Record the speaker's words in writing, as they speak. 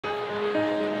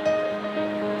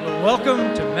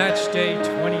Welcome to Match Day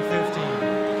 2015.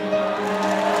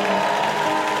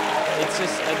 It's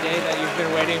just a day that you've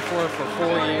been waiting for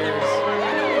 4 years.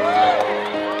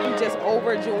 I'm just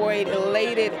overjoyed,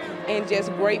 elated, and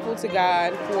just grateful to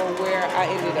God for where I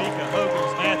ended up. Mika,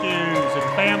 Hogan's, Matthews,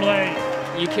 and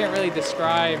family. You can't really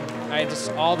describe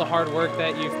just all the hard work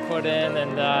that you've put in,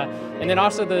 and then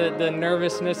also the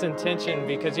nervousness and tension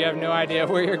because you have no idea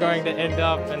where you're going to end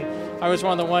up. And I was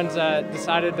one of the ones that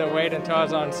decided to wait until I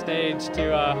was on stage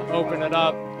to open it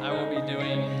up. I will be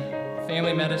doing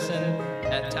family medicine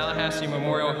at Tallahassee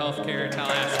Memorial Healthcare,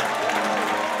 Tallahassee.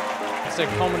 It's a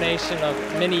culmination of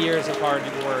many years of hard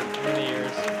work, many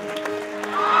years.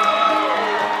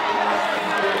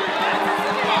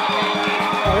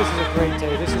 This is a great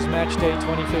day. This is Match Day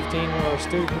 2015, where our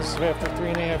students, after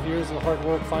 3.5 years of hard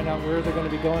work, find out where they're going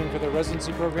to be going for their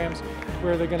residency programs,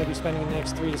 where they're going to be spending the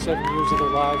next 3 to 7 years of their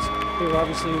lives. They were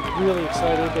obviously really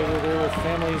excited. They were there with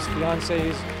families,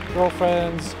 fiancés,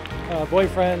 girlfriends,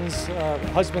 boyfriends,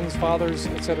 husbands, fathers,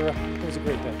 etc. It was a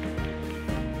great day.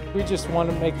 We just want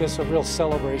to make this a real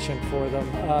celebration for them.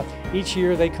 Each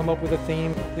year they come up with a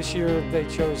theme. This year they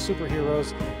chose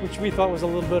superheroes, which we thought was a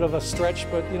little bit of a stretch,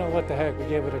 but you know what the heck, we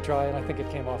gave it a try and I think it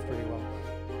came off pretty well.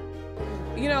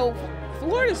 You know,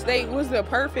 Florida State was the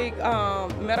perfect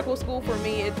medical school for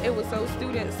me. It was so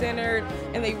student-centered,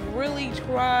 and they really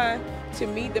try to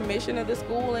meet the mission of the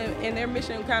school, and their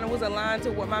mission kind of was aligned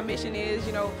to what my mission is,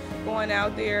 you know, going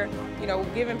out there, you know,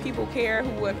 giving people care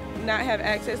who would not have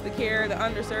access to care, the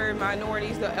underserved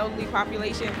minorities, the elderly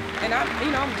population. And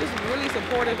I'm just really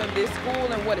supportive of this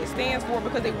school and what it stands for,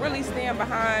 because they really stand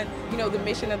behind, you know, the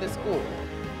mission of the school.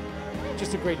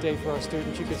 Just a great day for our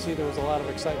students. You could see there was a lot of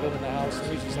excitement in the house, and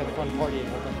we just had fun partying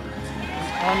with them.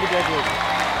 On to graduation.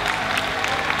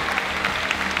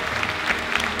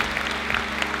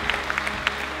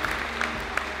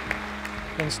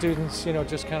 And students, you know,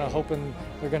 just kind of hoping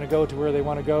they're going to go to where they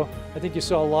want to go. I think you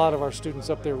saw a lot of our students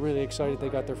up there really excited they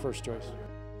got their first choice.